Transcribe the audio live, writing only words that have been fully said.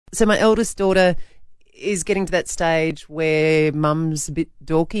So my eldest daughter is getting to that stage where mum's a bit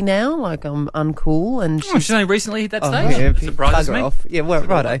dorky now, like I'm uncool. And she's only recently hit that stage? Surprises me. Off. Yeah, well,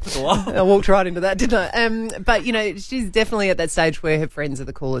 righto. I walked right into that, didn't I? But, she's definitely at that stage where her friends are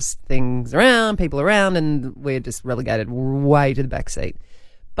the coolest things around, people around, and we're just relegated way to the back seat.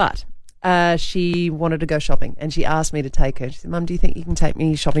 But she wanted to go shopping, and she asked me to take her. She said, Mum, do you think you can take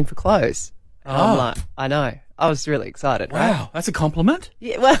me shopping for clothes? And I'm like, I know. I was really excited. Wow, right? That's a compliment.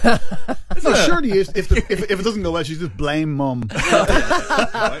 Yeah, well, no, surely if it doesn't go well, she's just blame mum.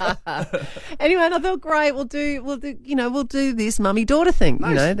 Anyway, and I thought, great, we'll do this mummy-daughter thing.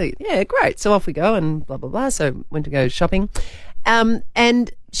 Nice. Yeah, great. So off we go, and blah blah blah. So went to go shopping,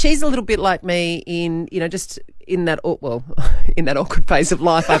 and she's a little bit like me in just in that in that awkward phase of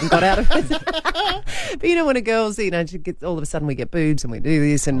life I haven't got out of it. But when a girl's all of a sudden we get boobs and we do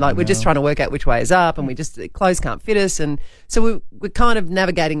this and we're just trying to work out which way is up, and clothes can't fit us, and so we're kind of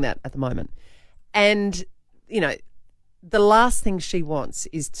navigating that at the moment. And the last thing she wants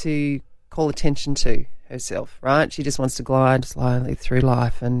is to call attention to herself, right? She just wants to glide slowly through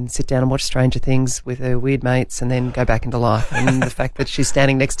life and sit down and watch Stranger Things with her weird mates and then go back into life. And the fact that she's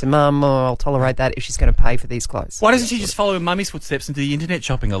standing next to mum, I'll tolerate that if she's going to pay for these clothes. Why doesn't she just follow her mummy's footsteps and do the internet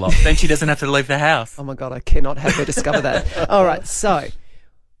shopping a lot? Then she doesn't have to leave the house. Oh my God, I cannot have her discover that. All right, so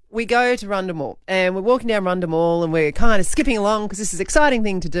we go to Runda Mall, and we're walking down Runda Mall, and we're kind of skipping along because this is an exciting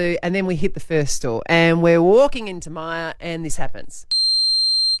thing to do, and then we hit the first store, and we're walking into Myer, and this happens.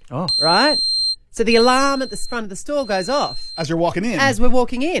 Oh. Right? So the alarm at the front of the store goes off. As you're walking in? As we're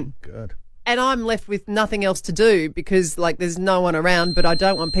walking in. Good. And I'm left with nothing else to do because, there's no one around, but I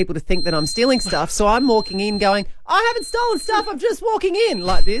don't want people to think that I'm stealing stuff. So I'm walking in going, I haven't stolen stuff, I'm just walking in,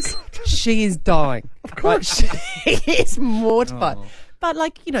 like this. She is dying. Right? She is mortified. Oh. But,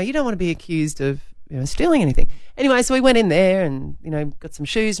 you don't want to be accused of, stealing anything. Anyway, so we went in there and, got some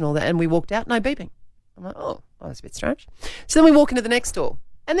shoes and all that, and we walked out, no beeping. I'm like, oh, that's a bit strange. So then we walk into the next store,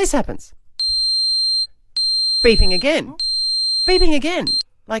 and this happens. Beeping again. Beeping again.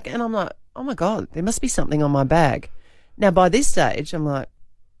 And I'm like, oh my God, there must be something on my bag. Now, by this stage, I'm like,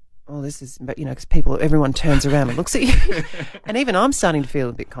 oh, this is, because everyone turns around and looks at you. And even I'm starting to feel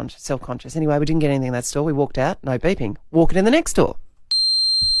a bit self-conscious. Anyway, we didn't get anything in that store. We walked out, no beeping. Walking in the next store.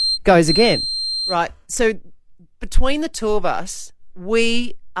 Goes again. Right. So between the two of us,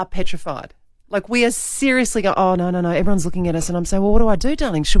 we are petrified. We are seriously going, oh, no, everyone's looking at us. And I'm saying, well, what do I do,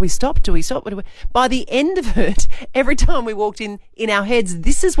 darling? Should we stop? Do we stop? By the end of it, every time we walked in our heads,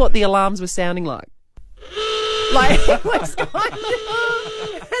 this is what the alarms were sounding like. It was kind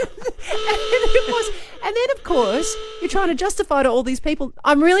and then, of course, you're trying to justify to all these people,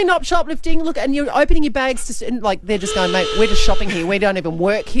 I'm really not shoplifting. Look, and you're opening your bags and they're just going, mate, we're just shopping here. We don't even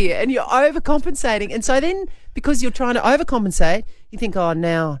work here. And you're overcompensating. And so then, because you're trying to overcompensate, you think, oh,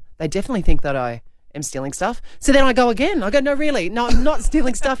 now they definitely think that I am stealing stuff. So then I go again. I go, no, really, no, I'm not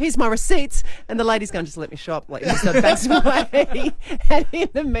stealing stuff. Here's my receipts. And the lady's going, just let me shop. Just go back away. And in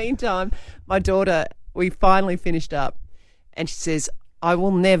the meantime, my daughter, we finally finished up, and she says, I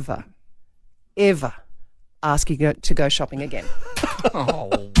will never, ever ask you to go shopping again. Oh.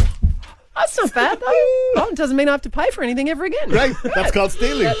 That's not bad, though. Well, it doesn't mean I have to pay for anything ever again. Right, that's called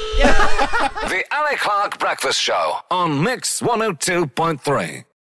stealing. The Ali Clark Breakfast Show on Mix 102.3.